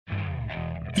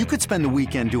You could spend the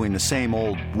weekend doing the same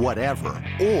old whatever,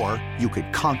 or you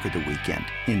could conquer the weekend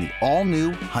in the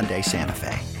all-new Hyundai Santa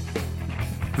Fe.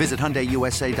 Visit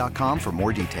HyundaiUSA.com for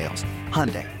more details.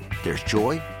 Hyundai, there's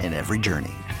joy in every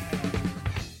journey.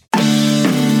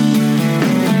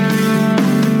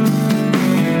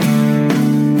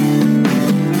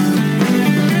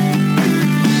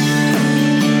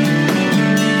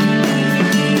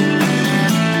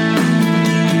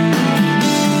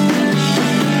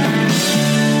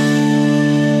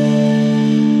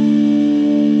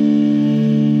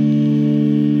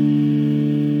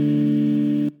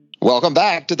 Welcome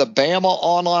back to the Bama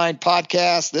Online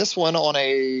Podcast. This one on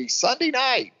a Sunday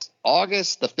night,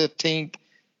 August the 15th,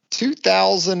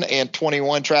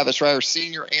 2021. Travis Reier,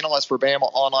 senior analyst for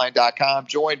BamaOnline.com,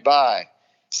 joined by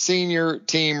senior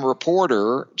team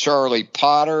reporter Charlie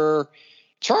Potter.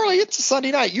 Charlie, it's a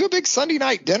Sunday night. You a big Sunday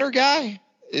night dinner guy?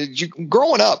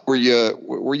 Growing up, were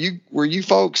you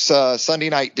folks Sunday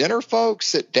night dinner folks?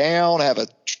 Sit down, have a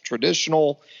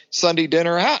traditional Sunday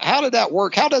dinner. How did that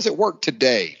work? How does it work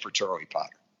today for Charlie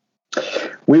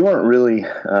Potter? We weren't really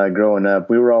growing up.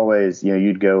 We were always,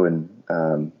 you'd go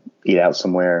and eat out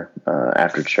somewhere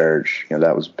after church.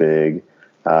 That was big.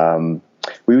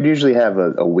 We would usually have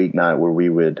a weeknight where we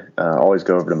would always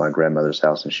go over to my grandmother's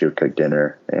house and she would cook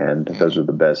dinner, and those were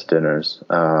the best dinners.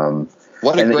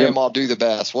 What did Grandma do the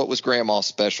best? What was Grandma's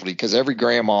specialty? Because every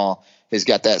grandma has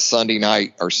got that Sunday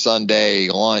night or Sunday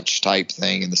lunch type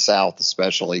thing in the South,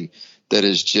 especially, that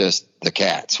is just the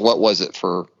cats. What was it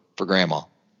for Grandma?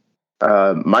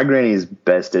 My granny's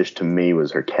best dish to me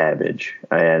was her cabbage,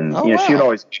 and wow. She would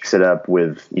always mix it up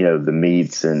with the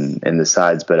meats and the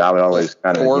sides, but I would always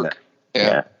kind of pork.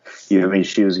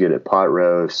 She was good at pot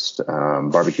roast,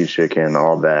 barbecue chicken,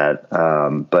 all that.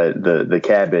 But the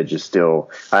cabbage is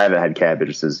still, I haven't had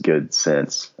cabbage as good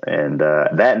since. And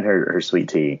that and her sweet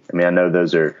tea. I mean, I know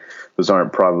those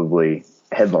aren't probably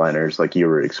headliners like you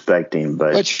were expecting,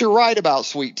 but you're right about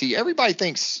sweet tea. Everybody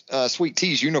thinks sweet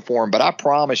tea's uniform, but I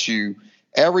promise you,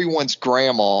 everyone's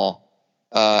grandma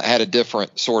had a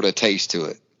different sort of taste to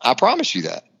it. I promise you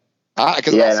that.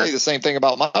 Because I say the same thing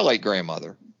about my late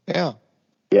grandmother. Yeah.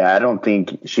 Yeah, I don't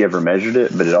think she ever measured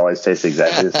it, but it always tastes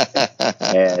exactly the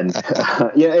same.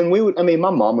 And my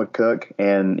mom would cook,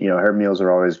 and her meals are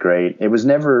always great. It was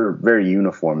never very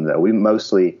uniform though. We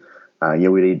mostly,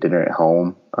 we'd eat dinner at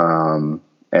home.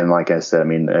 And like I said,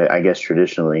 I guess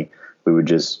traditionally we would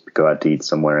just go out to eat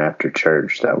somewhere after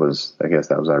church. That was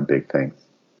our big thing.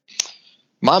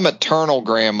 My maternal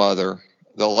grandmother,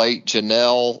 the late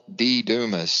Janelle D.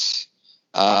 Dumas,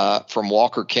 from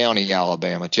Walker County,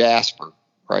 Alabama, Jasper.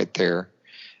 Right there.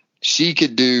 She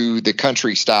could do the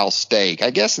country style steak.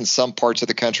 I guess in some parts of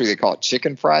the country they call it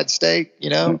chicken fried steak,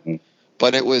 Mm-hmm.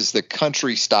 But it was the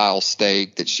country style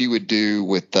steak that she would do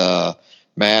with the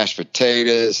mashed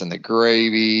potatoes and the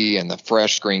gravy and the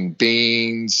fresh green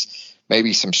beans,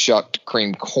 maybe some shucked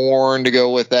cream corn to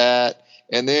go with that.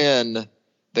 And then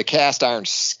the cast iron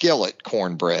skillet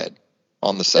cornbread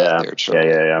on the side there. Charlie.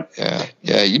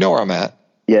 Yeah. You know where I'm at.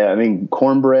 Yeah.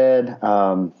 Cornbread,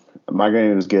 my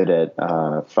granny was good at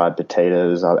fried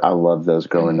potatoes. I loved those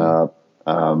growing up.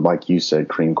 Like you said,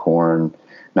 cream corn.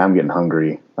 Now I'm getting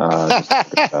hungry.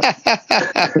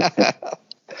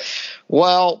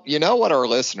 Well, you know what our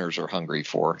listeners are hungry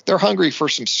for? They're hungry for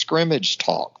some scrimmage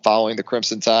talk following the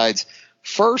Crimson Tide's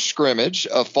first scrimmage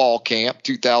of fall camp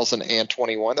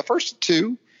 2021. The first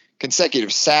two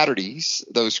consecutive Saturdays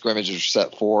those scrimmages are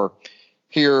set for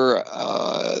here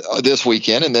this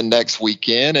weekend and then next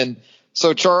weekend. And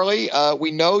so, Charlie,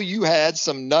 we know you had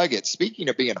some nuggets. Speaking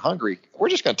of being hungry, we're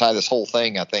just going to tie this whole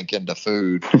thing, I think, into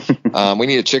food. We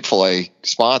need a Chick-fil-A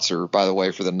sponsor, by the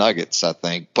way, for the nuggets, I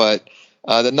think. But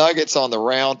the nuggets on the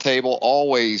round table,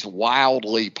 always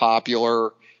wildly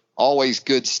popular, always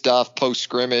good stuff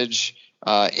post-scrimmage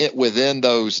within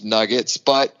those nuggets.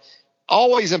 But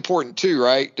always important, too,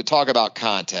 right, to talk about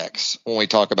context when we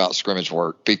talk about scrimmage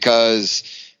work, because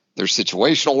there's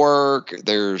situational work.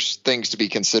 There's things to be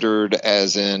considered,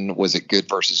 as in, was it good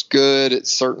versus good at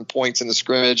certain points in the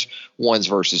scrimmage, ones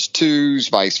versus twos,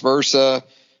 vice versa.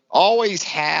 Always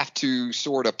have to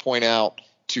sort of point out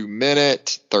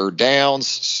 2-minute, third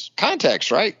downs,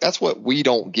 context, right? That's what we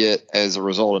don't get as a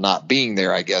result of not being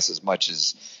there, I guess, as much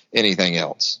as anything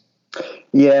else.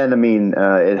 Yeah, and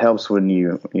it helps when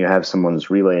you have someone that's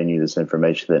relaying you this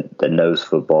information that knows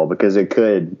football, because it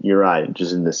could, you're right,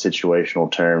 just in the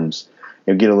situational terms,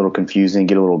 get a little confusing,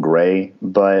 get a little gray.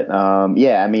 But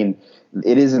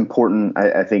it is important,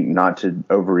 I think, not to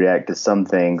overreact to some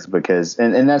things, because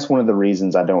and that's one of the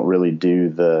reasons I don't really do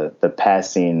the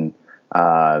passing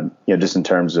Just in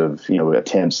terms of,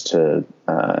 attempts to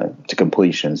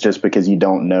completions, just because you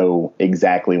don't know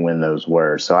exactly when those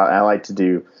were. So I like to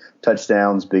do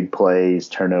touchdowns, big plays,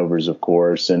 turnovers, of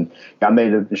course. And I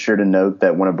made sure to note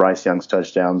that one of Bryce Young's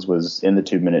touchdowns was in the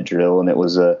 2-minute drill, and it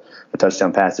was a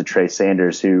touchdown pass to Trey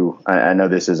Sanders, who I know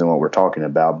this isn't what we're talking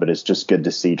about, but it's just good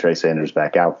to see Trey Sanders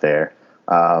back out there.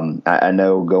 I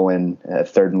know going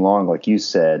 3rd and long, like you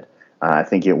said, I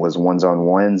think it was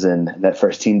ones-on-ones, and that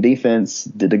first team defense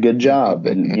did a good job.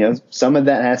 And, some of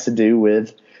that has to do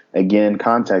with, again,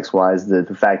 context-wise,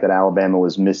 the fact that Alabama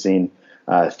was missing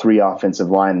 3 offensive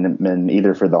linemen,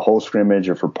 either for the whole scrimmage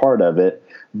or for part of it.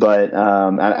 But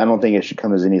I don't think it should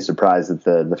come as any surprise that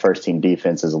the first team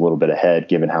defense is a little bit ahead,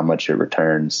 given how much it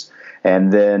returns.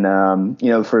 And then,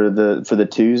 for the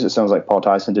twos, it sounds like Paul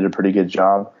Tyson did a pretty good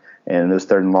job. And those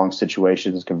 3rd and long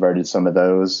situations converted some of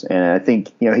those. And I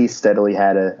think, he steadily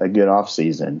had a good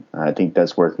offseason. I think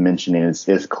that's worth mentioning.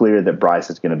 It's clear that Bryce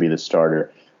is going to be the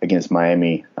starter against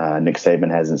Miami. Nick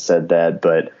Saban hasn't said that,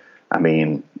 but I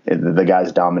mean, the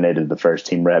guys dominated the first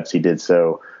team reps. He did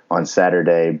so on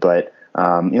Saturday, but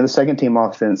the second team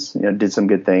offense, did some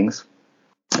good things.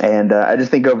 And I just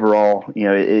think overall,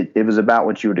 it was about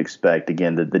what you would expect.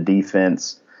 Again, the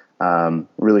defense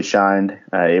really shined.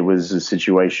 It was a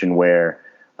situation where,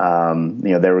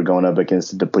 they were going up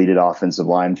against a depleted offensive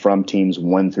line from teams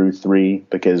 1 through 3,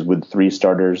 because with 3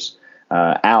 starters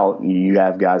out, you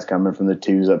have guys coming from the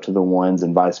 2s up to the 1s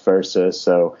and vice versa.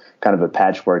 So kind of a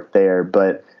patchwork there.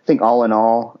 But I think all in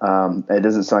all, it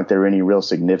doesn't sound like there were any real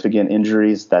significant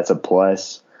injuries. That's a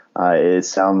plus. It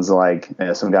sounds like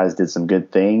some guys did some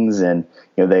good things, and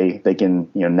they can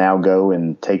now go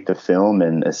and take the film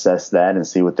and assess that and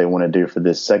see what they want to do for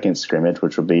this second scrimmage,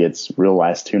 which will be its real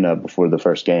last tune-up before the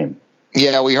first game.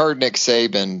 Yeah, we heard Nick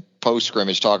Saban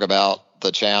post-scrimmage talk about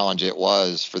the challenge it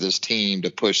was for this team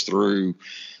to push through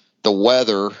the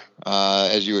weather,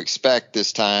 as you expect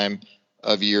this time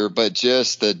of year, but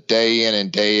just the day in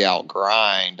and day out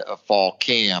grind of fall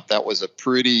camp. That was a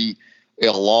pretty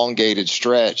elongated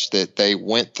stretch that they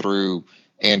went through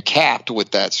and capped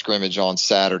with that scrimmage on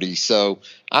Saturday. So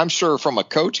I'm sure from a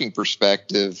coaching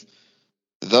perspective,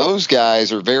 those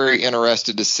guys are very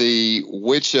interested to see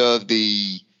which of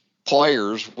the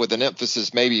players, with an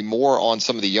emphasis maybe more on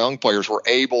some of the young players, were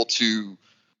able to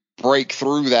break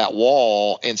through that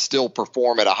wall and still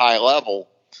perform at a high level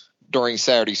during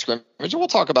Saturday scrimmage. And we'll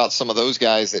talk about some of those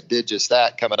guys that did just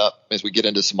that coming up as we get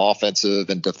into some offensive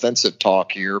and defensive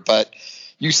talk here. But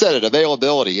you said it,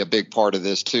 availability, a big part of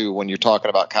this too. When you're talking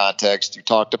about context, you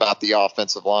talked about the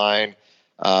offensive line.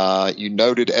 You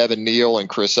noted Evan Neal and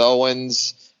Chris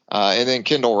Owens, and then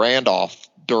Kendall Randolph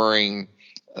during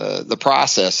the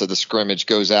process of the scrimmage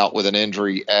goes out with an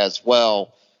injury as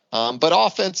well. But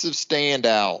offensive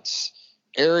standouts,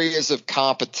 areas of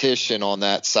competition on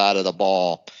that side of the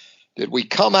ball. Did we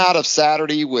come out of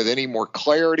Saturday with any more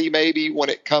clarity maybe when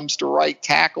it comes to right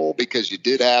tackle? Because you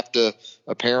did have to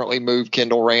apparently move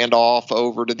Kendall Randolph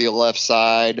over to the left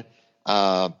side.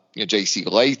 J.C.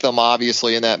 Latham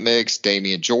obviously in that mix,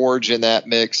 Damian George in that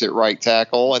mix at right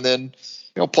tackle, and then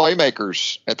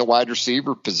playmakers at the wide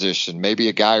receiver position, maybe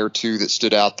a guy or two that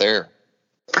stood out there.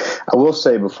 I will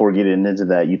say before getting into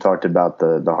that, you talked about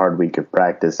the hard week of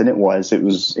practice, and it was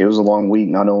a long week,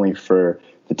 not only for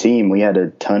the team. We had a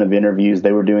ton of interviews.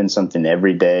 They were doing something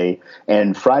every day,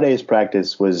 and Friday's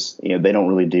practice was, they don't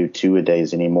really do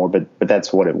 2-a-days anymore, but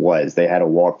that's what it was. They had a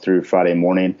walkthrough Friday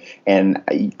morning, and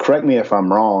correct me if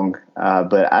I'm wrong,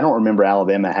 but I don't remember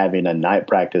Alabama having a night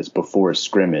practice before a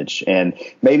scrimmage, and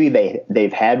maybe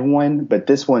they've had one, but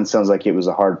this one sounds like it was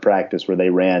a hard practice where they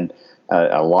ran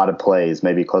a lot of plays,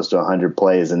 maybe close to 100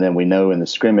 plays, and then we know in the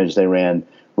scrimmage they ran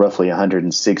roughly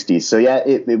 160. So yeah,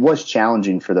 it was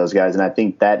challenging for those guys, and I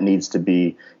think that needs to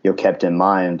be kept in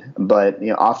mind. But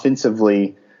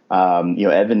offensively,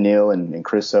 Evan Neal and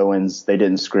Chris Owens, they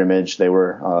didn't scrimmage. They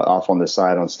were off on the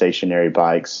side on stationary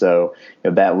bikes. So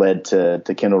that led to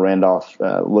Kendall Randolph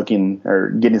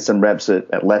getting some reps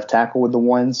at left tackle with the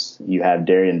ones. You have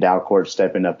Darian Dalcourt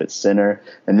stepping up at center,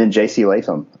 and then J.C.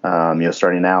 Latham,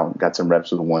 starting out, got some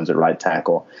reps with the ones at right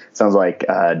tackle. Sounds like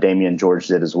Damian George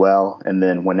did as well. And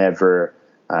then whenever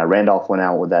Randolph went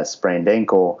out with that sprained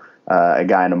ankle, a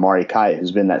guy in Amari Kite,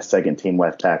 who's been that second team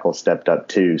left tackle, stepped up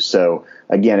too. So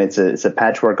again, it's a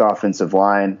patchwork offensive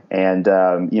line, and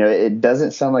it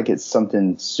doesn't sound like it's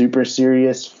something super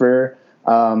serious for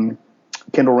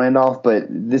Kendall Randolph, but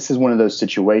this is one of those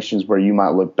situations where you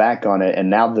might look back on it, and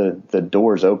now the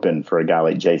door's open for a guy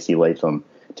like J.C. Latham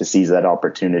to seize that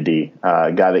opportunity.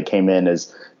 A guy that came in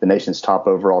as the nation's top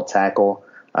overall tackle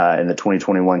in the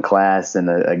 2021 class, and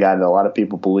a guy that a lot of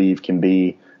people believe can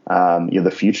be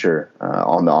the future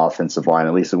on the offensive line,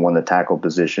 at least in one of the tackle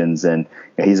positions. And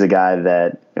he's a guy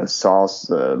that saw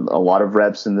a lot of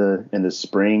reps in the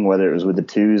spring, whether it was with the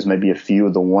twos, maybe a few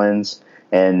of the ones.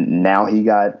 And now he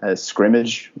got a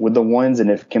scrimmage with the ones. And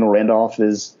if Kendall Randolph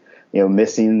is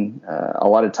missing a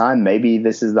lot of time, maybe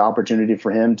this is the opportunity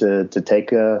for him to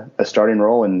take a starting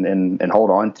role and hold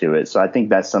on to it. So I think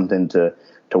that's something to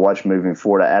watch moving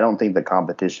forward. I don't think the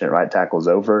competition at right tackle is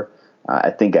over.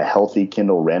 I think a healthy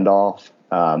Kendall Randolph,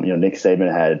 Nick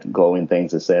Saban had glowing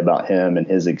things to say about him and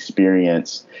his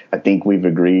experience. I think we've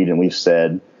agreed and we've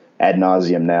said ad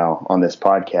nauseum now on this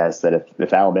podcast that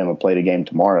if Alabama played a game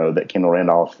tomorrow, that Kendall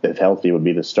Randolph, if healthy, would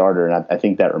be the starter. And I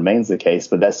think that remains the case,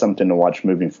 but that's something to watch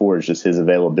moving forward, is just his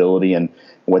availability and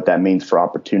what that means for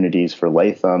opportunities for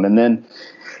Latham. And then,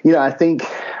 I think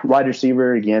wide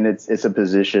receiver, again, it's a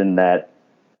position that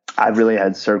I've really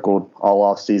had circled all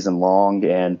off season long.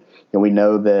 And we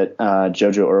know that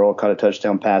JoJo Earl caught a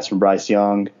touchdown pass from Bryce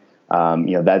Young.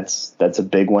 That's a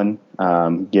big one,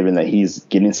 given that he's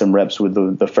getting some reps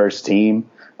with the first team.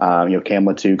 Cam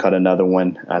Latu caught another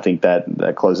one. I think that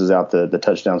closes out the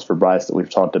touchdowns for Bryce that we've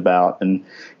talked about. And,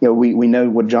 we know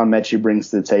what John Mechie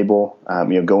brings to the table,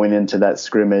 going into that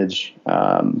scrimmage,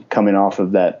 coming off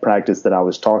of that practice that I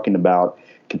was talking about.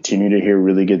 Continue to hear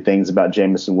really good things about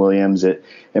Jameson Williams. It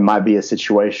might be a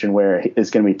situation where it's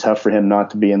going to be tough for him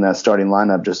not to be in that starting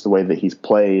lineup just the way that he's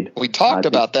played. We talked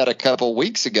about that a couple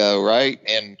weeks ago, right?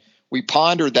 And we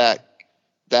pondered that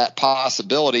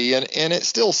possibility, and it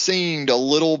still seemed a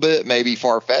little bit maybe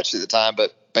far-fetched at the time,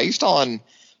 but based on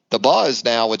the buzz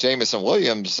now with Jameson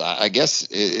Williams, I guess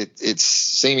it's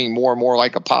seeming more and more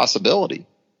like a possibility.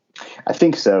 I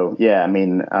think so. Yeah. I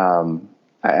mean,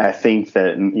 I think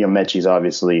that, Mechie's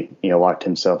obviously, locked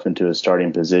himself into a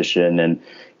starting position, and,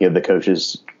 the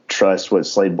coaches trust what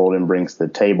Slade Bolden brings to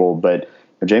the table. But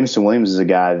Jameson Williams is a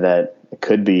guy that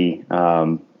could be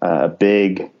a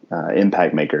big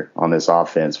impact maker on this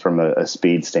offense from a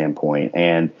speed standpoint.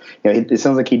 And, it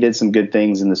sounds like he did some good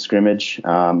things in the scrimmage.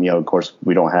 Of course,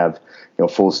 we don't have,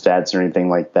 full stats or anything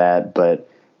like that, but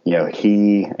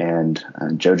he and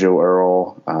JoJo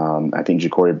Earl, I think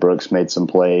Ja'Cory Brooks made some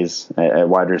plays at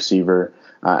wide receiver.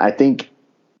 I think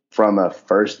from a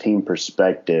first-team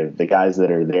perspective, the guys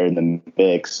that are there in the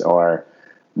mix are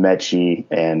Mechie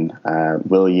and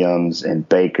Williams and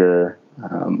Baker,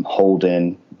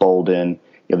 Holden, Bolden,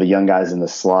 the young guys in the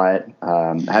slot.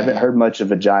 I haven't heard much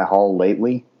of a Jai Hall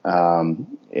lately. That's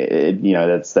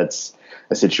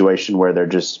a situation where they're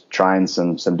just trying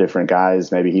some different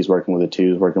guys. Maybe he's working with the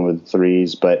twos, working with the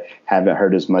threes, but haven't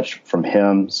heard as much from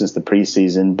him since the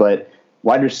preseason. But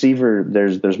wide receiver,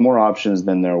 there's more options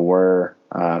than there were,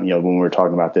 when we were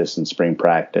talking about this in spring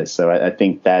practice. So I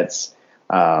think that's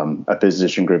a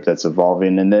position group that's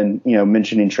evolving. And then,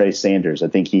 mentioning Trey Sanders, I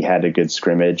think he had a good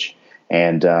scrimmage.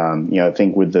 And, I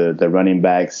think with the running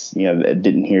backs,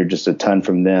 didn't hear just a ton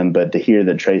from them, but to hear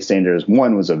that Trey Sanders,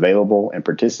 one, was available and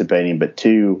participating, but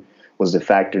two, was a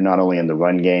factor not only in the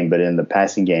run game, but in the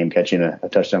passing game, catching a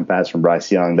touchdown pass from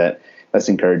Bryce Young, that's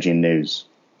encouraging news.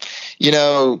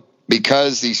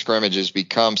 Because these scrimmages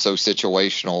become so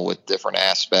situational with different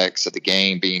aspects of the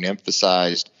game being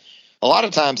emphasized, a lot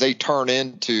of times they turn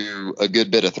into a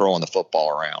good bit of throwing the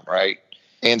football around, right?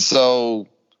 And so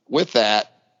with that,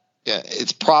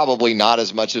 it's probably not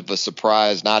as much of a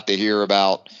surprise not to hear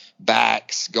about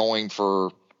backs going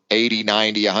for 80,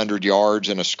 90, 100 yards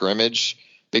in a scrimmage,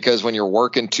 because when you're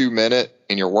working 2 minute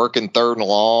and you're working third and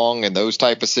long and those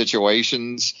type of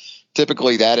situations,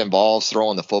 typically that involves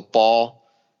throwing the football.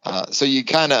 So you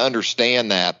kind of understand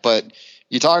that. But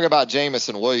you talk about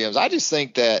Jameson Williams. I just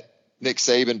think that Nick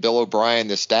Saban, Bill O'Brien,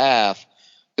 the staff,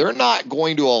 they're not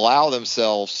going to allow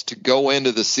themselves to go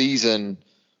into the season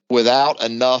without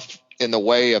enough in the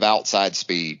way of outside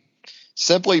speed,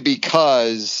 simply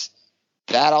because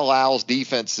that allows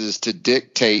defenses to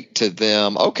dictate to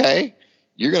them, okay,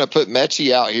 you're going to put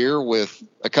Mechie out here with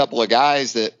a couple of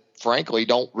guys that frankly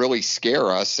don't really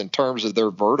scare us in terms of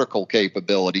their vertical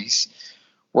capabilities.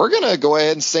 We're going to go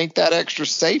ahead and sink that extra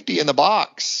safety in the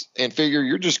box and figure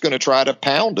you're just going to try to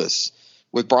pound us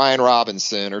with Brian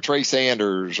Robinson or Trey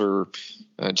Sanders or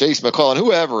Jace McClellan,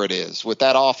 whoever it is, with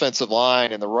that offensive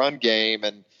line and the run game,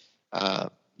 and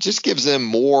just gives them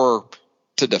more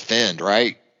to defend,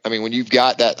 right? I mean, when you've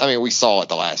got that, we saw it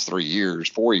the last 4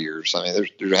 years.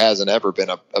 There hasn't ever been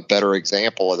a better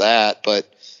example of that.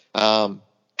 But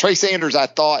Trey Sanders, I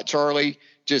thought, Charlie,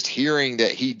 just hearing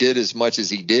that he did as much as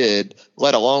he did,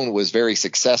 let alone was very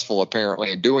successful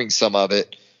apparently in doing some of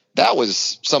it, that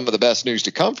was some of the best news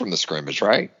to come from the scrimmage,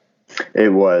 right?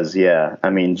 It was, yeah. I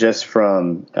mean, just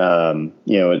from,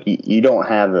 you don't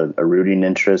have a rooting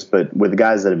interest, but with the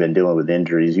guys that have been dealing with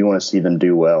injuries, you want to see them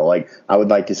do well. Like, I would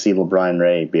like to see LeBron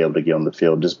Ray be able to get on the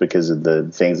field just because of the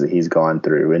things that he's gone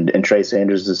through. And Trey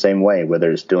Sanders the same way,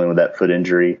 whether it's dealing with that foot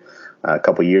injury a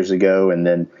couple years ago, and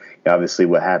then obviously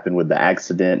what happened with the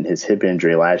accident and his hip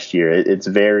injury last year. It's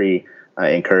very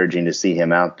encouraging to see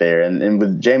him out there. And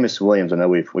with Jameson Williams, I know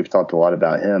we've talked a lot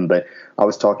about him, but I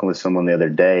was talking with someone the other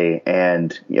day,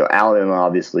 and Alabama,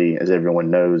 obviously, as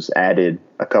everyone knows, added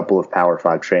a couple of Power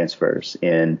 5 transfers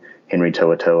in Henry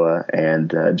To'oTo'o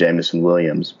and Jameson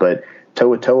Williams. But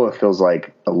To'oTo'o feels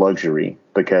like a luxury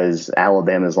because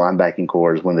Alabama's linebacking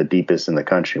core is one of the deepest in the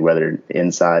country, whether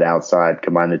inside, outside,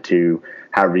 combine the two,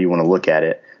 however you want to look at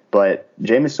it. But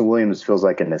Jameson Williams feels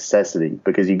like a necessity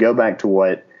because you go back to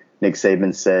what Nick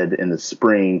Saban said in the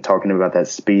spring, talking about that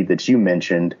speed that you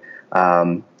mentioned,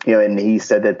 and he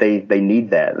said that they need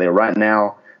that. Right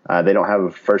now, they don't have a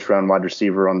first-round wide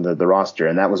receiver on the roster,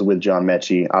 and that was with John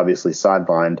Mechie, obviously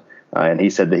sidelined, and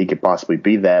he said that he could possibly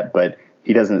be that, but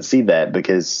he doesn't see that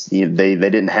because they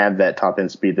didn't have that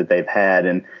top-end speed that they've had,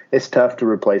 and it's tough to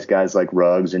replace guys like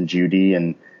Ruggs and Judy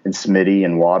and Smitty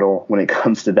and Waddle when it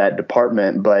comes to that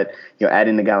department. But,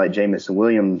 adding a guy like Jameson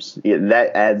Williams,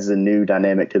 that adds a new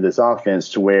dynamic to this offense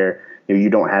to where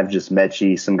you don't have just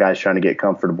Mechie, some guys trying to get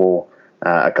comfortable,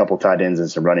 a couple tight ends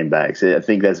and some running backs. I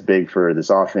think that's big for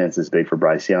this offense. It's big for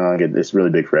Bryce Young. It's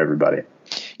really big for everybody.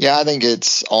 Yeah, I think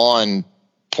it's on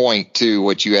point to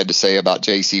what you had to say about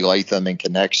J.C. Latham in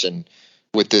connection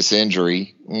with this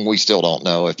injury. We still don't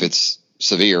know if it's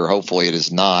severe. Hopefully it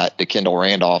is not. To Kendall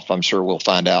Randolph, I'm sure we'll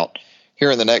find out here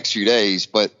in the next few days,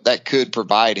 but that could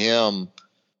provide him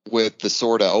with the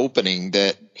sort of opening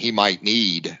that he might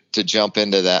need to jump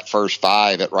into that first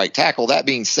 5 at right tackle. That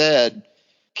being said,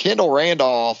 Kendall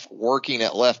Randolph working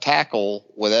at left tackle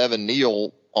with Evan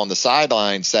Neal on the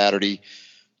sideline Saturday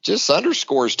just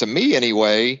underscores, to me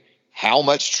anyway, how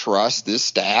much trust this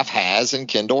staff has in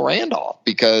Kendall Randolph.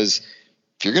 Because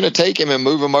if you're going to take him and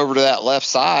move him over to that left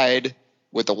side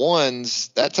with the ones,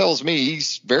 that tells me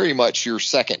he's very much your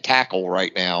second tackle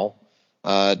right now,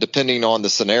 depending on the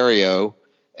scenario.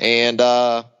 And,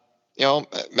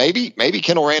 maybe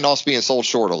Kendall Randolph's being sold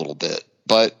short a little bit,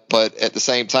 but at the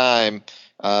same time,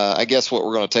 I guess what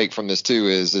we're going to take from this too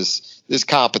is this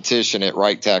competition at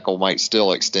right tackle might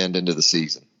still extend into the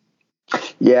season.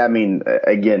 Yeah. I mean,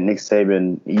 again, Nick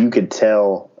Saban, you could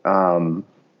tell,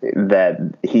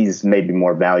 that he's maybe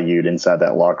more valued inside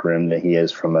that locker room than he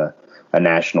is from a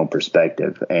national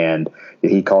perspective. And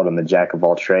he called him the jack of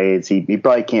all trades. He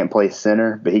probably can't play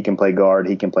center, but he can play guard.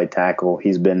 He can play tackle.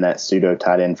 He's been that pseudo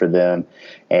tight end for them.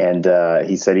 And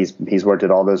he said he's worked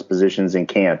at all those positions in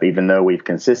camp, even though we've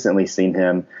consistently seen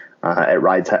him at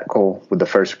right tackle with the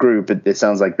first group. It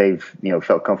sounds like they've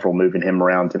felt comfortable moving him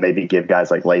around to maybe give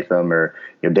guys like Latham or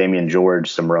Damian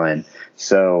George some run.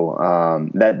 So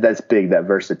that's big, that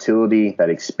versatility, that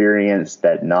experience,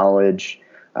 that knowledge.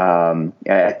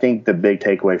 I think the big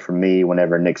takeaway for me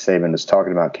whenever Nick Saban was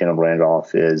talking about Kendall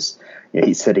Randolph is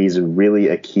he said he's really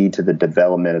a key to the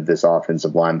development of this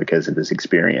offensive line because of his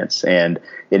experience. And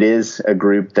it is a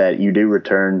group that you do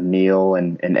return Neal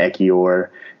and Ekiyor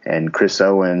and Chris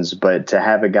Owens, but to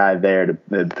have a guy there to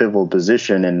the pivotal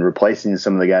position and replacing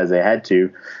some of the guys they had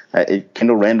to,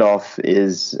 Kendall Randolph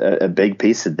is a big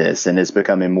piece of this, and it's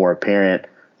becoming more apparent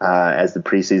as the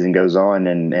preseason goes on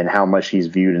and how much he's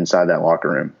viewed inside that locker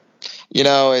room.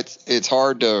 It's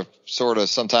hard to sort of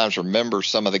sometimes remember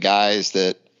some of the guys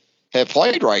that have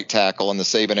played right tackle in the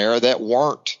Saban era that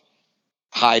weren't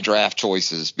high draft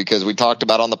choices, because we talked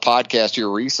about on the podcast here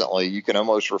recently, you can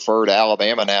almost refer to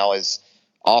Alabama now as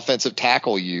offensive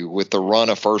tackle with the run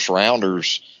of first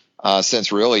rounders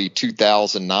since really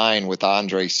 2009 with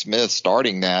Andre Smith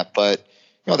starting that. But,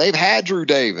 they've had Drew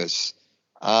Davis.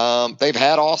 They've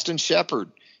had Austin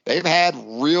Shepard. They've had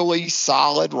really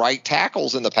solid right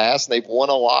tackles in the past, and they've won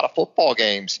a lot of football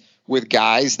games with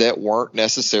guys that weren't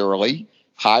necessarily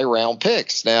high round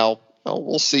picks. Now,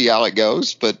 we'll see how it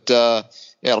goes, but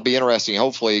it'll be interesting.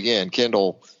 Hopefully, again,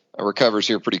 Kendall recovers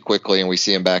here pretty quickly, and we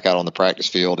see him back out on the practice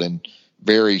field in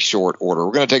very short order.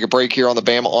 We're going to take a break here on the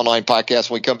Bama Online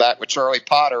Podcast. When we come back with Charlie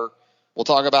Potter, we'll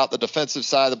talk about the defensive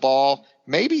side of the ball,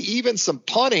 maybe even some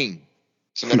punting.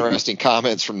 Some interesting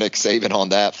comments from Nick Saban on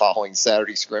that following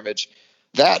Saturday scrimmage.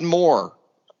 That and more.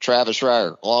 Travis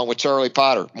Schreier, along with Charlie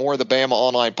Potter. More of the Bama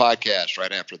Online Podcast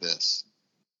right after this.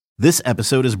 This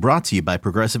episode is brought to you by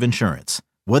Progressive Insurance.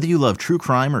 Whether you love true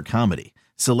crime or comedy,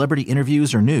 celebrity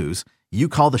interviews or news, you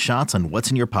call the shots on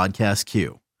what's in your podcast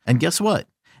queue. And guess what?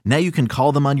 Now you can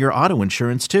call them on your auto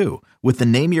insurance too with the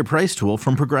Name Your Price tool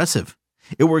from Progressive.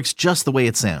 It works just the way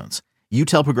it sounds. You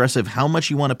tell Progressive how much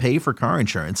you want to pay for car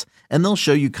insurance, and they'll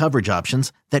show you coverage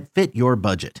options that fit your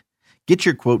budget. Get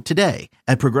your quote today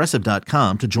at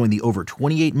Progressive.com to join the over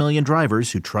 28 million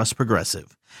drivers who trust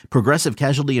Progressive. Progressive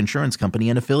Casualty Insurance Company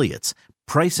and Affiliates.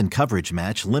 Price and coverage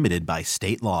match limited by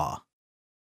state law.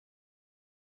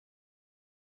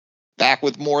 Back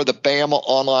with more of the Bama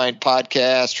Online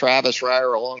Podcast. Travis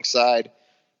Reier alongside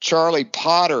Charlie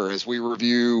Potter as we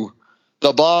review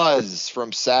the buzz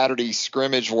from Saturday's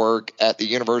scrimmage work at the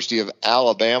University of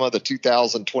Alabama. The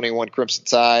 2021 Crimson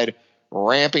Tide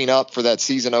ramping up for that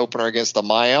season opener against the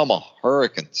Miami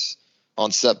Hurricanes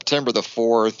on September the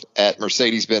 4th at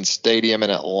Mercedes-Benz Stadium in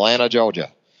Atlanta, Georgia.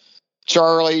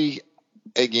 Charlie,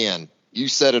 again, you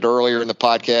said it earlier in the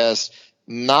podcast,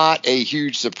 not a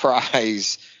huge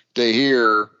surprise to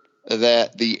hear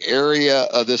that the area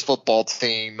of this football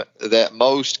team that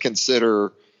most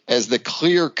consider as the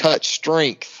clear-cut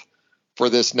strength for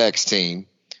this next team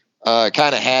kind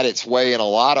of had its way in a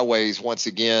lot of ways once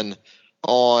again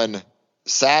on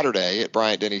Saturday at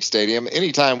Bryant-Denny Stadium.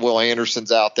 Anytime Will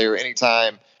Anderson's out there,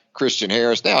 anytime Christian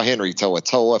Harris, now Henry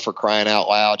To'oTo'o, for crying out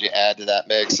loud, you add to that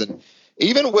mix. And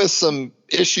even with some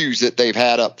issues that they've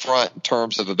had up front in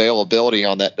terms of availability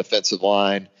on that defensive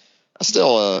line,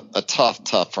 still a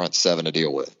tough front seven to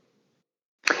deal with.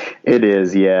 It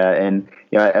is, yeah. And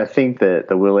I think that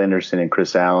the Will Anderson and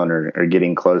Chris Allen are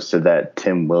getting close to that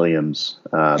Tim Williams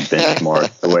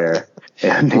benchmark where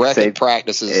record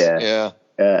practices. Yeah.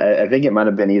 I think it might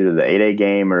have been either the 8A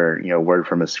game or, word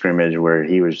from a scrimmage where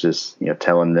he was just,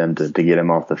 telling them to get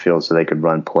him off the field so they could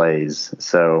run plays.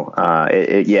 So,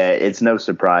 it's no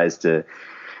surprise to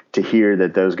hear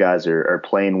that those guys are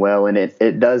playing well. And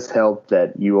it does help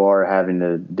that you are having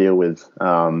to deal with,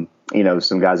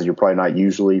 some guys that you're probably not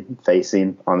usually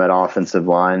facing on that offensive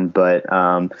line. But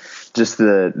just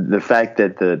the fact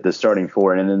that the starting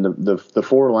four and then the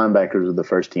four linebackers of the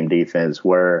first team defense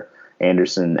were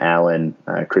Anderson, Allen,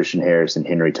 Christian Harris, and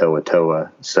Henry To'oTo'o.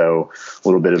 So a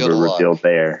little bit of a rebuild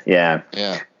there. Yeah.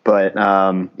 But,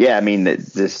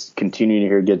 just continuing to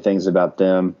hear good things about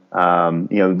them.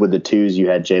 With the twos, you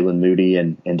had Jalen Moody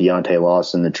and Deontay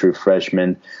Lawson, the true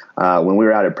freshmen. When we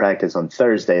were out at practice on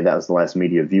Thursday, that was the last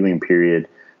media viewing period.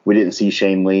 We didn't see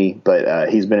Shane Lee, but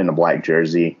he's been in a black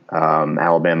jersey.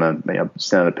 Alabama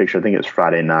sent out a picture, I think it was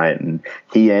Friday night, and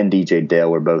he and DJ Dale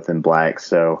were both in black.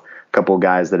 So a couple of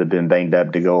guys that have been banged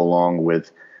up to go along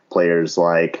with players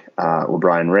like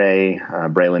LeBron Ray,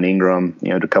 Braylon Ingram,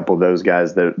 a couple of those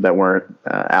guys that weren't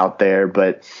out there.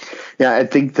 But, I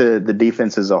think the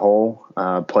defense as a whole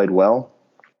played well.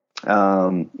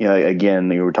 Again,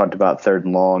 we were talking about third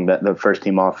and long, that the first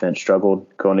team offense struggled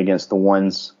going against the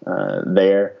ones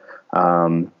there.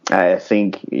 I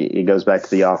think it goes back to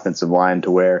the offensive line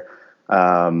to where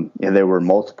there were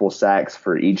multiple sacks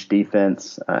for each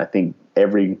defense. I think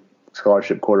every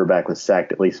scholarship quarterback was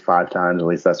sacked at least 5 times. At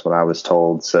least that's what I was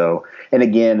told. So, and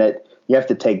again, you have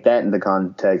to take that in the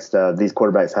context of these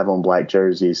quarterbacks have on black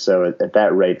jerseys. So at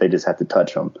that rate, they just have to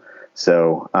touch them.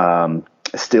 So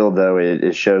still, though,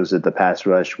 it shows that the pass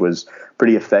rush was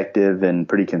pretty effective and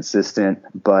pretty consistent.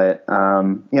 But,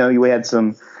 we had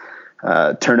some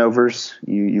turnovers.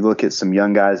 You look at some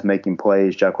young guys making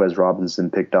plays. Jaquez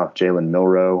Robinson picked off Jalen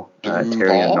Milroe,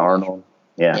 Terrion Arnold.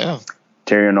 Yeah.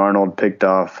 Terrion Arnold picked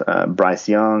off Bryce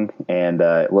Young, and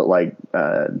it looked like,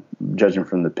 judging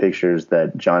from the pictures,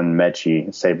 that John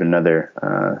Mechie saved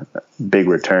another big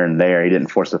return there. He didn't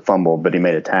force a fumble, but he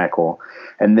made a tackle.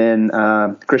 And then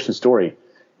Christian Story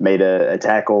made a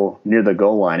tackle near the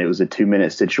goal line. It was a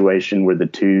 2-minute situation where the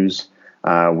twos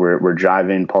were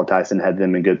driving. Paul Tyson had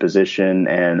them in good position,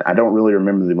 and I don't really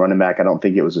remember the running back. I don't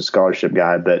think it was a scholarship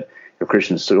guy, but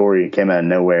Christian Story came out of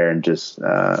nowhere and just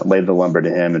laid the lumber to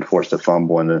him and forced a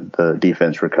fumble, and the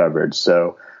defense recovered.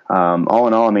 So all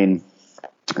in all,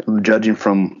 judging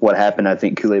from what happened, I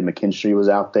think Kool-Aid McKinstry was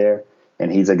out there,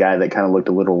 and he's a guy that kind of looked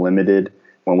a little limited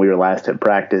when we were last at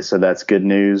practice, so that's good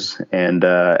news. And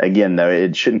again, though,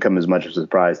 it shouldn't come as much of a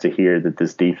surprise to hear that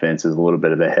this defense is a little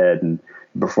bit of ahead and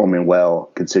performing well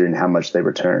considering how much they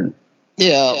return.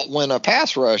 Yeah, when a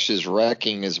pass rush is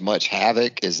wreaking as much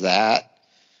havoc as that,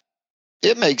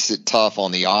 it makes it tough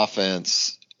on the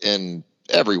offense in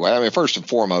every way. First and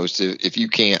foremost, if you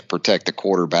can't protect the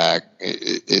quarterback,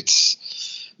 it's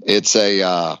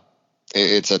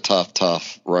a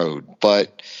tough road.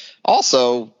 But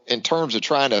also, in terms of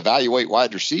trying to evaluate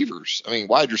wide receivers,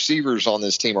 wide receivers on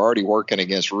this team are already working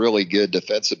against really good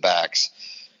defensive backs.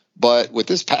 But with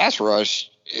this pass rush,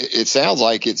 it sounds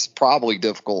like it's probably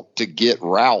difficult to get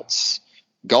routes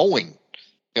going,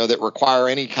 that require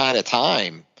any kind of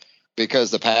time,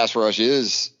 because the pass rush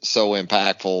is so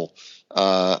impactful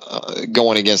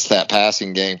going against that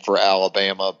passing game for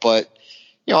Alabama. But,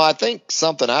 I think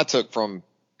something I took from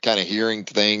kind of hearing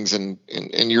things and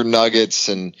your nuggets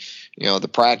and, the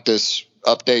practice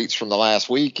updates from the last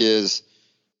week is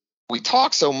we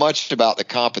talk so much about the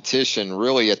competition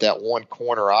really at that one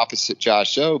corner opposite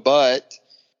Josh O, but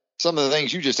some of the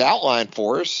things you just outlined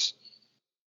for us,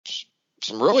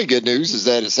 some really good news is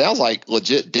that it sounds like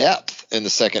legit depth in the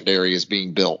secondary is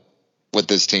being built with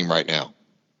this team right now.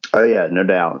 Oh yeah, no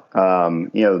doubt.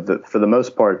 For the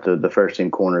most part, the first team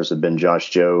corners have been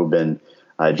Josh Jobe and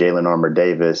Jalen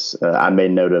Armour-Davis. I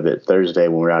made note of it Thursday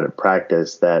when we were out at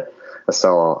practice that I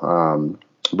saw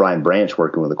Brian Branch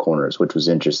working with the corners, which was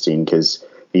interesting because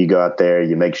you go out there,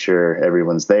 you make sure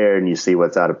everyone's there, and you see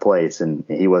what's out of place. And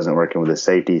he wasn't working with the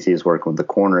safeties; he was working with the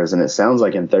corners. And it sounds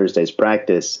like in Thursday's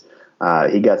practice,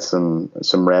 he got some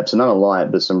reps, not a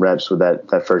lot, but some reps with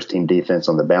that first team defense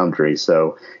on the boundary.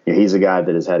 So he's a guy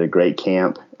that has had a great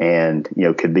camp and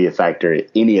could be a factor at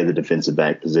any of the defensive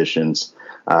back positions.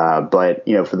 But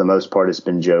for the most part, it's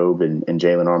been Jobe and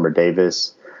Jalen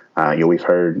Armour-Davis. We've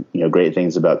heard great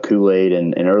things about Kool-Aid,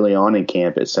 and early on in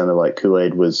camp, it sounded like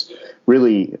Kool-Aid was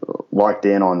really locked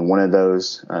in on one of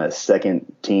those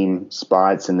second team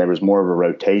spots, and there was more of a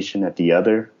rotation at the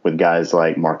other with guys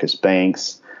like Marcus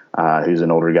Banks, who's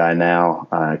an older guy now,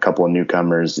 a couple of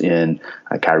newcomers in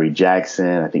Kyrie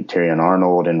Jackson, I think Terrion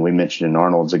Arnold, and we mentioned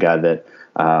Arnold's a guy that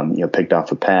picked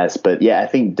off a pass. But yeah, I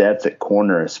think depth at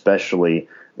corner especially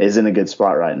is in a good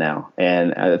spot right now,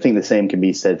 and I think the same can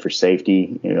be said for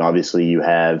safety. Obviously you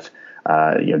have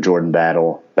Jordan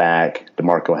Battle back,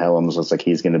 DeMarco Hellams looks like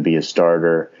he's going to be a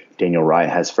starter. Daniel Wright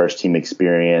has first team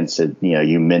experience.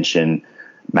 You mentioned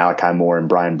Malachi Moore and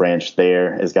Brian Branch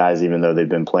there as guys, even though they've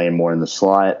been playing more in the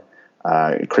slot.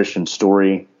 Christian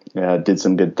Story did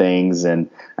some good things. And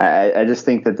I just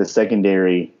think that the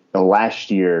secondary,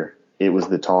 last year, it was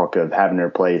the talk of having to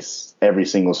replace every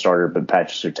single starter but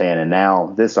Patrick Surtain. And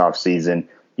now this offseason,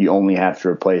 you only have to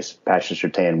replace Patrick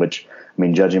Surtain, which,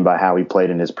 judging by how he played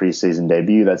in his preseason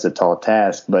debut, that's a tall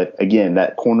task. But again,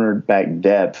 that cornerback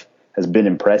depth has been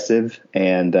impressive.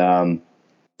 And I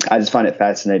just find it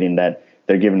fascinating that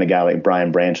they're giving a guy like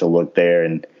Brian Branch a look there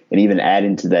and even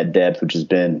adding to that depth, which has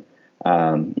been,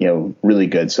 really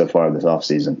good so far this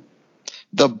offseason.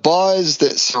 The buzz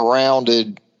that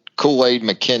surrounded Kool-Aid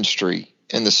McKinstry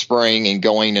in the spring and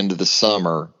going into the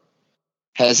summer,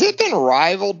 has it been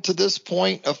rivaled to this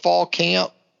point of fall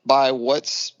camp by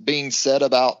what's being said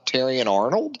about Terrion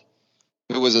Arnold,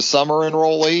 who was a summer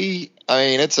enrollee?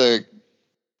 It's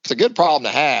a good problem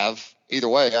to have either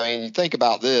way. You think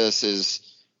about this is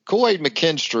Kool-Aid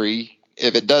McKinstry,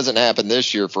 if it doesn't happen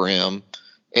this year for him,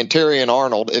 and Terrion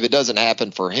Arnold, if it doesn't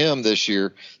happen for him this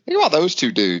year, think about those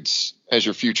two dudes as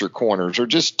your future corners, or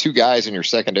just two guys in your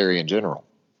secondary in general.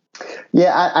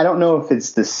 Yeah, I don't know if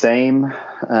it's the same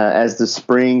as the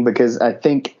spring, because I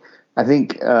think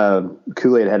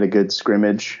Kool-Aid had a good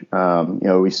scrimmage.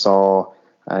 We saw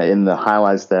in the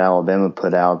highlights that Alabama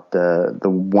put out the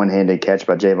one-handed catch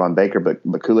by Javon Baker,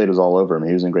 but Kool-Aid was all over him.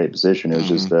 He was in great position. It was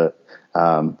just a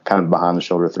kind of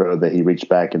behind-the-shoulder throw that he reached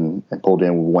back and pulled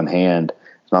in with one hand.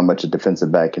 Not much a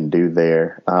defensive back can do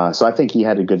there. So I think he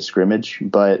had a good scrimmage.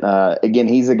 But, again,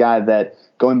 he's a guy that,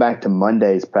 going back to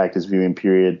Monday's practice viewing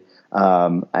period, I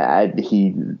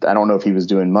don't know if he was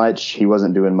doing much. He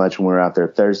wasn't doing much when we were out there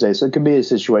Thursday. So it could be a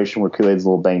situation where Kool-Aid's a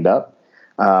little banged up.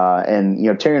 And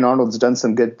Terrion Arnold's done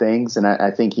some good things, and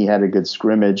I think he had a good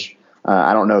scrimmage.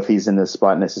 I don't know if he's in this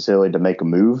spot necessarily to make a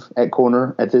move at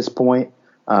corner at this point.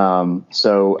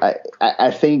 So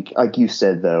I think, like you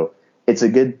said, though, it's a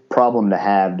good problem to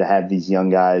have these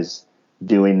young guys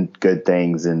doing good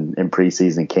things in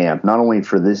preseason camp, not only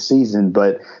for this season,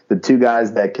 but the two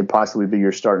guys that could possibly be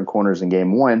your starting corners in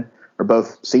game one are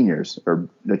both seniors, or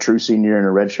a true senior and a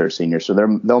redshirt senior. So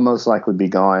they'll most likely be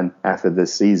gone after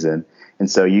this season. And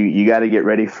so you got to get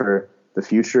ready for the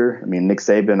future. Nick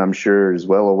Saban, I'm sure, is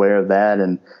well aware of that,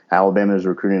 and Alabama is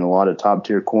recruiting a lot of top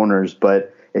tier corners.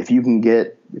 But if you can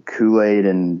get Kool-Aid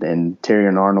and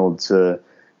Terrion Arnold to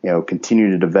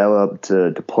continue to develop,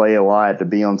 to play a lot, to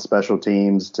be on special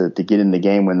teams, to get in the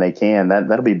game when they can,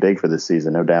 that'll be big for this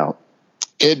season, no doubt.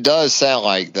 It does sound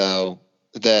like, though,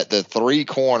 that the three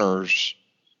corners,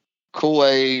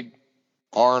 Kool-Aid,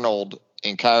 Arnold,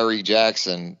 and Kyrie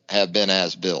Jackson, have been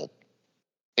as built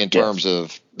in terms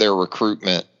of their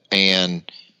recruitment. And,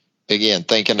 again,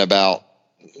 thinking about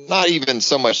not even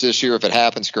so much this year if it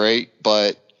happens, great,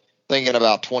 but thinking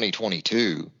about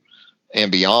 2022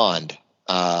 and beyond,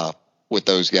 with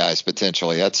those guys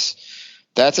potentially.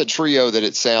 That's a trio that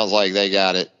it sounds like they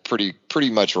got it pretty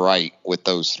much right with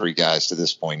those three guys to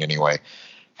this point anyway.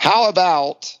 How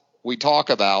about we talk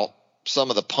about some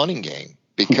of the punting game,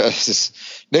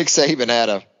 because Nick Saban had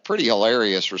a pretty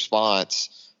hilarious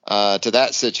response to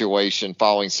that situation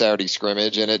following Saturday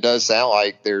scrimmage. And it does sound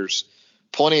like there's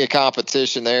plenty of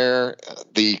competition there.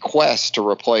 The quest to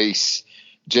replace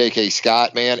J.K.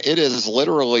 Scott, man, it is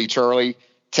literally, Charlie,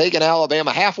 taking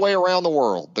Alabama halfway around the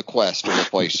world, the quest to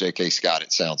replace J.K. Scott,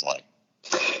 it sounds like.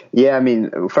 Yeah, I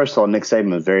mean, first of all, Nick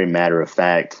Saban was very matter of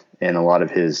fact in a lot of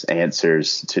his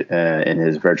answers to, in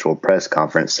his virtual press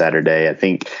conference Saturday. I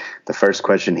think the first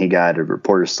question he got, a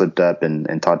reporter slipped up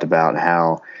and talked about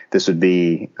how this would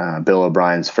be Bill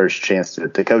O'Brien's first chance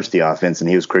to coach the offense, and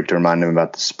he was quick to remind him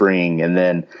about the spring. And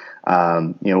then,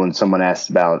 when someone asked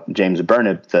about James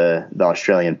Burnip, the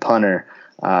Australian punter,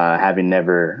 having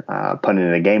never punted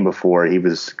in a game before, he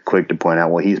was quick to point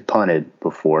out, well, he's punted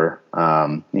before.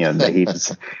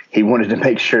 That he wanted to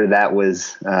make sure that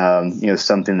was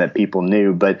something that people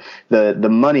knew. But the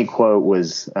money quote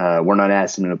was, "We're not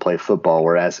asking him to play football;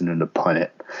 we're asking him to punt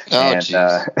it." And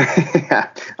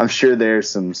I'm sure there's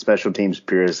some special teams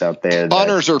purists out there.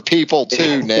 Punters are people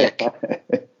too, Nick.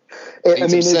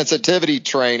 Sensitivity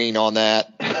training on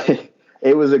that.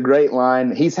 It was a great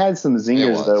line. He's had some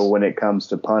zingers, though, when it comes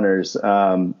to punters.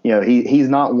 He's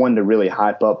not one to really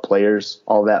hype up players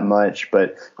all that much,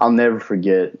 but I'll never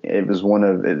forget. It was one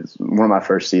of my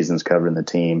first seasons covering the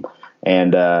team,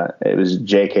 and it was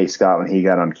J.K. Scott when he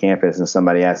got on campus, and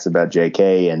somebody asked about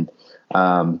J.K. and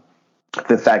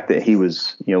the fact that he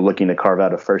was looking to carve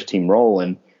out a first team role,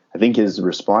 and I think his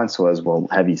response was, "Well,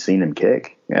 have you seen him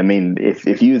kick?" I mean,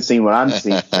 if you had seen what I'm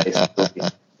seeing, basically.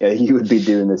 He would be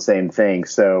doing the same thing.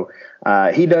 So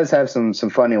he does have some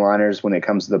funny liners when it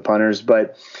comes to the punters.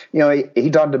 But,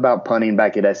 he talked about punting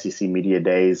back at SEC Media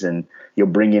Days and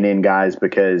bringing in guys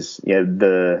because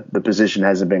the position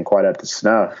hasn't been quite up to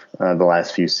snuff the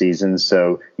last few seasons.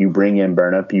 So you bring in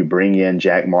Burnip, you bring in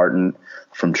Jack Martin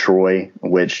from Troy,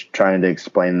 which trying to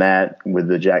explain that with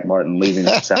the Jack Martin leaving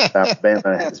South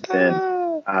Alabama has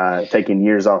been taking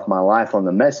years off my life on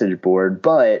the message board.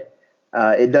 But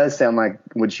it does sound like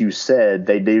what you said.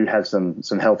 They do have some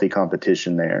healthy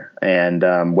competition there.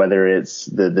 And whether it's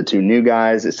the two new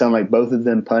guys, it sounded like both of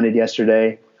them punted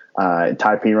yesterday.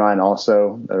 Ty Perine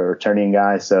also, a returning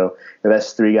guy. So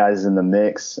that's three guys in the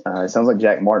mix. It sounds like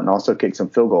Jack Martin also kicked some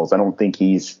field goals. I don't think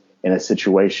he's in a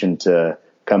situation to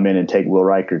come in and take Will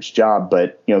Reichard's job,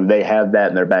 but they have that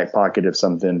in their back pocket if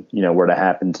something were to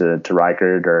happen to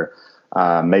Reichard,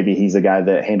 or maybe he's a guy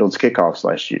that handles kickoffs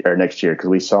last year or next year, because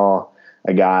we saw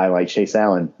a guy like Chase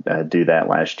Allen do that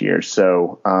last year.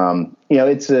 So,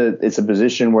 it's a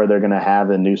position where they're going to have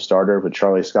a new starter with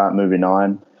Charlie Scott moving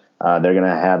on. They're going to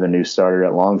have a new starter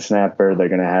at long snapper. They're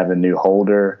going to have a new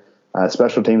holder.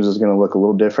 Special teams is going to look a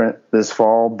little different this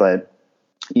fall, but,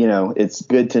 it's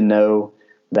good to know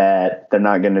that they're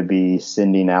not going to be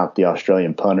sending out the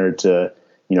Australian punter to,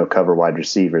 cover wide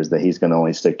receivers, that he's going to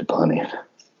only stick to punting.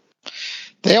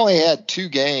 They only had 2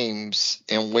 games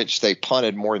in which they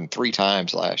punted more than 3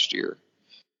 times last year.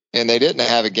 And they didn't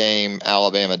have a game,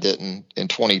 Alabama didn't, in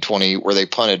 2020 where they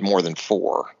punted more than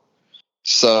 4.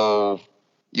 So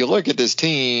you look at this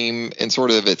team and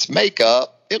sort of its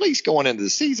makeup, at least going into the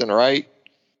season, right?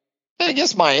 And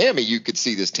against Miami, you could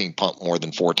see this team punt more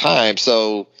than 4 times.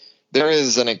 So there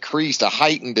is a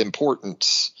heightened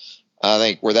importance, I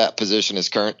think, where that position is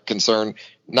concerned,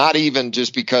 not even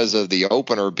just because of the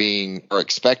opener being or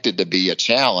expected to be a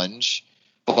challenge,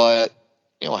 but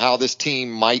how this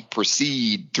team might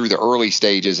proceed through the early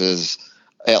stages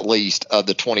at least of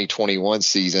the 2021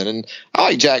 season. And I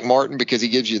like Jack Martin because he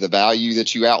gives you the value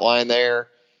that you outlined there.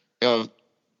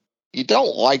 You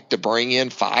don't like to bring in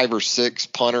 5 or 6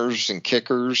 punters and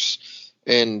kickers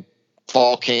in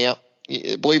fall camp.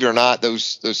 Believe it or not,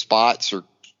 those spots are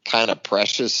kind of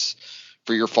precious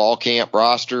for your fall camp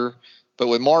roster. But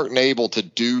with Martin able to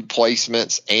do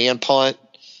placements and punt,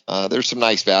 there's some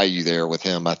nice value there with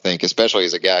him, I think, especially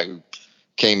as a guy who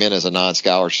came in as a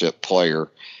non-scholarship player.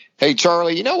 Hey,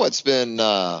 Charlie, what's been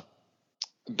a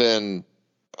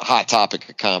hot topic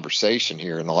of conversation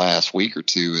here in the last week or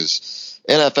two is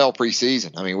NFL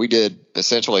preseason. I mean, we did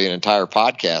essentially an entire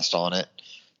podcast on it,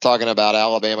 talking about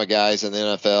Alabama guys in the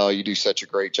NFL. You do such a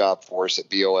great job for us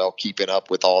at BOL keeping up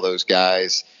with all those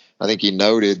guys. I think you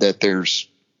noted that there's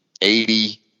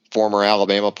 80 former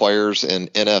Alabama players in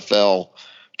NFL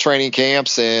training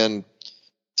camps, and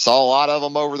saw a lot of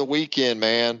them over the weekend,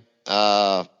 man.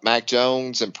 Mac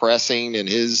Jones impressing in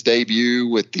his debut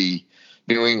with the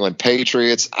New England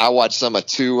Patriots. I watched some of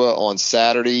Tua on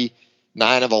Saturday,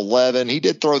 9 of 11. He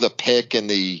did throw the pick in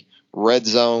the red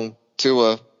zone.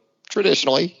 Tua,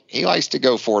 traditionally, he likes to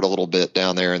go for it a little bit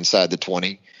down there inside the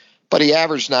 20. but he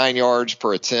averaged 9 yards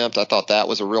per attempt. I thought that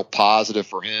was a real positive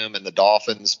for him and the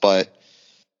Dolphins, but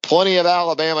plenty of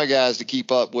Alabama guys to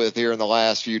keep up with here in the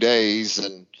last few days,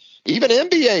 and even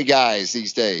NBA guys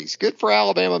these days. Good for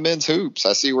Alabama men's hoops.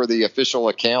 I see where the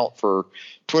official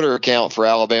Twitter account for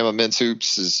Alabama men's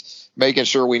hoops is making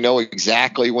sure we know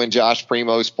exactly when Josh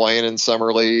Primo's playing in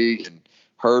Summer League, and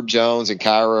Herb Jones and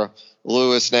Kyra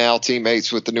Lewis now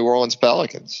teammates with the New Orleans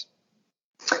Pelicans.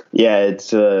 Yeah,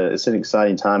 it's an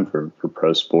exciting time for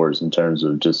pro sports in terms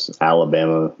of just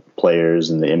Alabama players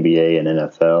in the NBA and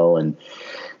NFL. And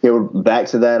we're back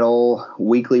to that old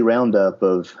weekly roundup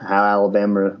of how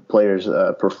Alabama players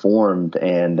performed,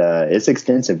 and it's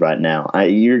extensive right now.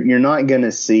 You're not going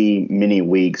to see many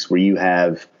weeks where you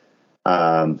have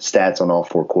stats on all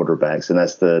four quarterbacks, and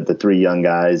that's the three young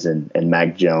guys and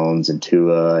Mac Jones and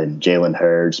Tua and Jalen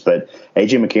Hurts, but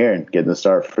A.J. McCarron getting the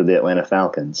start for the Atlanta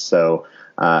Falcons. So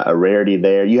a rarity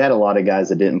there. You had a lot of guys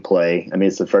that didn't play. I mean,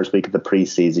 it's the first week of the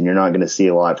preseason. You're not going to see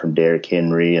a lot from Derrick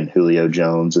Henry and Julio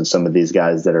Jones and some of these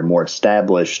guys that are more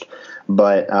established.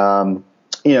 But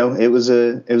it was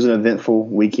an eventful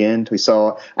weekend. We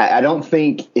saw. I don't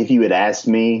think if you had asked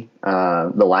me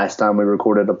the last time we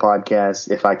recorded a podcast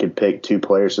if I could pick two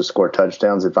players to score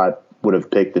touchdowns, if I would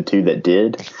have picked the two that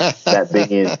did, that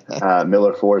being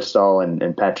Miller Forristall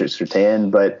and Patrick Surtain.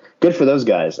 But good for those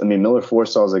guys. I mean, Miller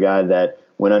Forristall is a guy that,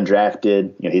 when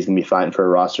undrafted, he's going to be fighting for a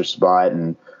roster spot,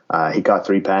 and he caught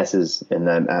 3 passes in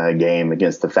that game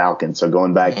against the Falcons. So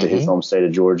going back to his home state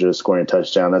of Georgia, scoring a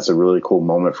touchdown, that's a really cool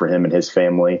moment for him and his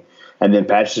family. And then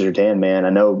Patrick Surtain, man, I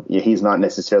know he's not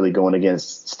necessarily going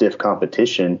against stiff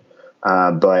competition,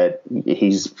 but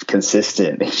he's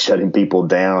consistent. He's shutting people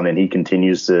down, and he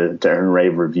continues to earn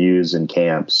rave reviews in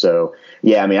camp. So,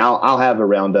 yeah, I mean, I'll have a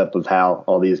roundup of how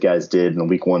all these guys did in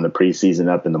week 1 of the preseason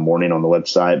up in the morning on the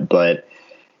website. But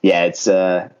yeah,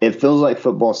 it feels like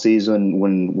football season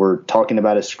when we're talking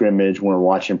about a scrimmage, when we're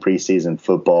watching preseason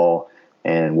football,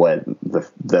 and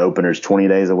the opener's 20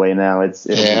 days away now. It's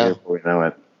here before we know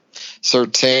it.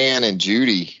 Surtain and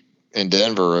Judy in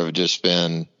Denver have just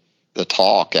been the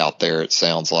talk out there, it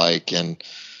sounds like. And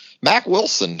Mac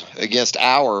Wilson against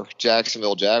our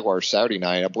Jacksonville Jaguars Saturday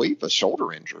night, I believe a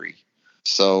shoulder injury.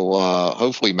 So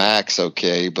hopefully Mac's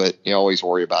okay, but you always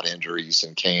worry about injuries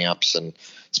in camps, and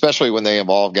especially when they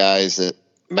involve guys that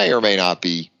may or may not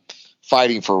be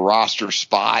fighting for roster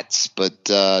spots. But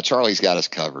Charlie's got us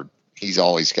covered. He's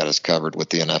always got us covered with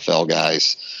the NFL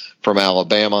guys from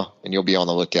Alabama, and you'll be on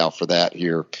the lookout for that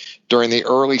here during the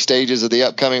early stages of the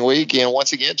upcoming week. And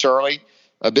once again, Charlie,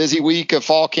 a busy week of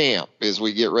fall camp as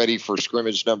we get ready for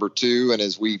scrimmage number 2. And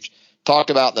as we've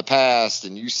talked about in the past,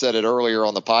 and you said it earlier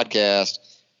on the podcast,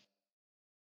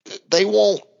 they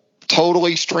won't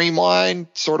totally streamline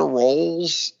sort of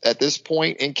roles at this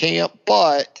point in camp,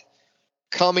 but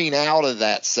coming out of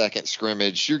that second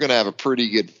scrimmage, you're going to have a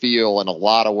pretty good feel in a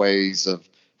lot of ways of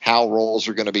how roles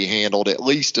are going to be handled, at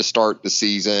least to start the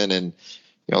season, and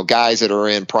guys that are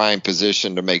in prime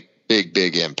position to make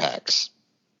big impacts.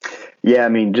 Yeah, I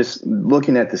mean, just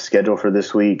looking at the schedule for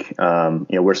this week,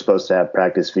 we're supposed to have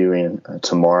practice viewing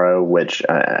tomorrow, which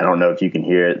I don't know if you can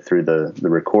hear it through the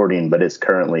recording, but it's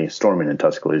currently storming in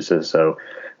Tuscaloosa, so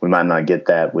we might not get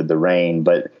that with the rain.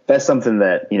 But that's something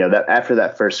that, that after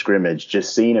that first scrimmage,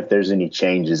 just seeing if there's any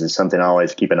changes is something I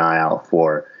always keep an eye out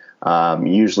for.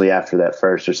 Usually after that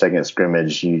first or second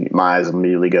scrimmage, my eyes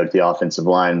immediately go to the offensive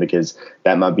line, because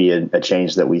that might be a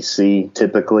change that we see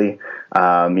typically.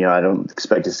 I don't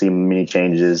expect to see many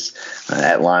changes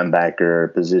at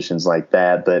linebacker positions like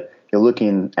that, but you're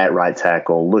looking at right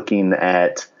tackle, looking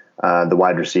at the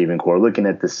wide receiving core, looking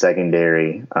at the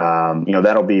secondary.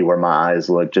 That'll be where my eyes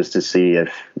look, just to see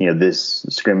if, this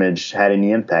scrimmage had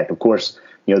any impact. Of course,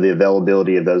 the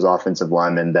availability of those offensive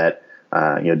linemen that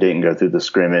didn't go through the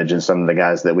scrimmage, and some of the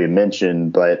guys that we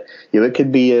mentioned, but it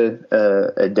could be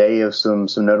a day of some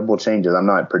notable changes. I'm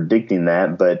not predicting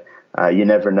that, but you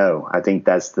never know. I think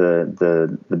that's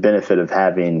the benefit of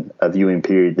having a viewing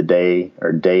period the day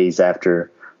or days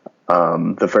after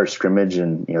the first scrimmage,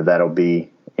 and that'll be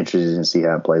interesting to see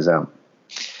how it plays out.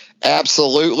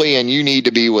 Absolutely, and you need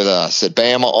to be with us at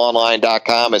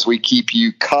BamaOnline.com as we keep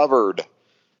you covered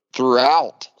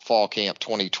throughout Fall Camp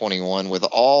 2021 with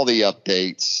all the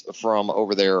updates from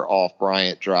over there off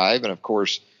Bryant Drive, and of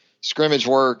course scrimmage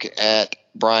work at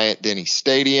Bryant Denny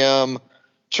Stadium.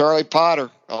 Charlie Potter,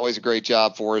 always a great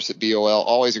job for us at BOL,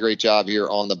 always a great job here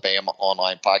on the Bama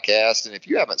Online podcast. And if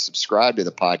you haven't subscribed to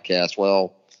the podcast,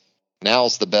 well,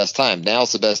 now's the best time.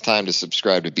 Now's the best time to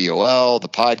subscribe to BOL, the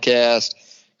podcast.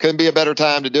 Couldn't be a better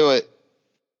time to do it.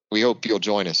 We hope you'll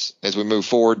join us as we move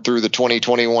forward through the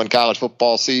 2021 college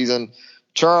football season.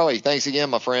 Charlie, thanks again,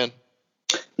 my friend.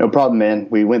 No problem, man.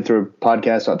 We went through a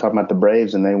podcast talking about the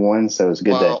Braves, and they won, so it was a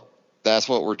good day. That's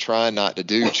what we're trying not to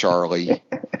do, Charlie.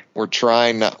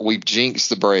 We've jinxed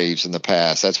the Braves in the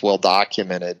past. That's well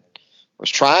documented. I was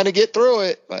trying to get through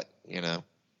it, but,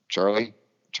 Charlie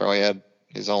had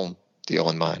his own deal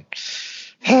in mind.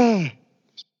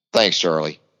 Thanks,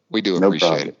 Charlie. We do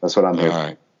appreciate it. That's what I'm here. All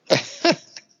right.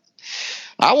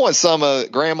 I want some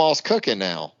of Grandma's cooking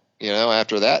now,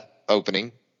 after that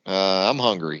opening. I'm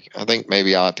hungry. I think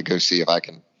maybe I'll have to go see if I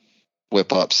can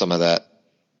whip up some of that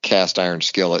cast iron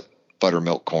skillet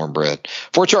buttermilk cornbread.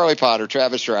 For Charlie Potter,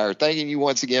 Travis Schreier, thanking you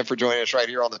once again for joining us right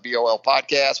here on the BOL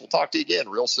podcast. We'll talk to you again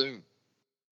real soon.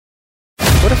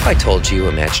 What if I told you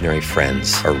imaginary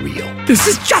friends are real? This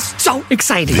is just so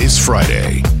exciting. This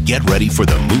Friday, get ready for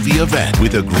the movie event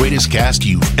with the greatest cast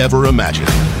you've ever imagined.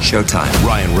 Showtime.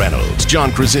 Ryan Reynolds,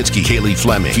 John Krasinski, Kaylee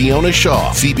Fleming, Fiona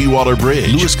Shaw, Phoebe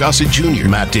Waller-Bridge, Louis Gossett Jr.,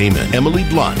 Matt Damon, Emily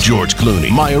Blunt, George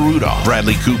Clooney, Maya Rudolph,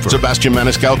 Bradley Cooper, Sebastian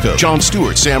Maniscalco, Jon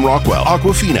Stewart, Sam Rockwell,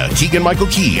 Awkwafina, Keegan-Michael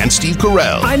Key, and Steve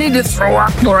Carell. I need to throw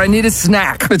up or I need a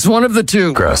snack. It's one of the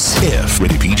two. Gross. If.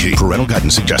 Rated PG. Parental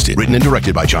guidance suggested. Written and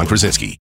directed by John Krasinski.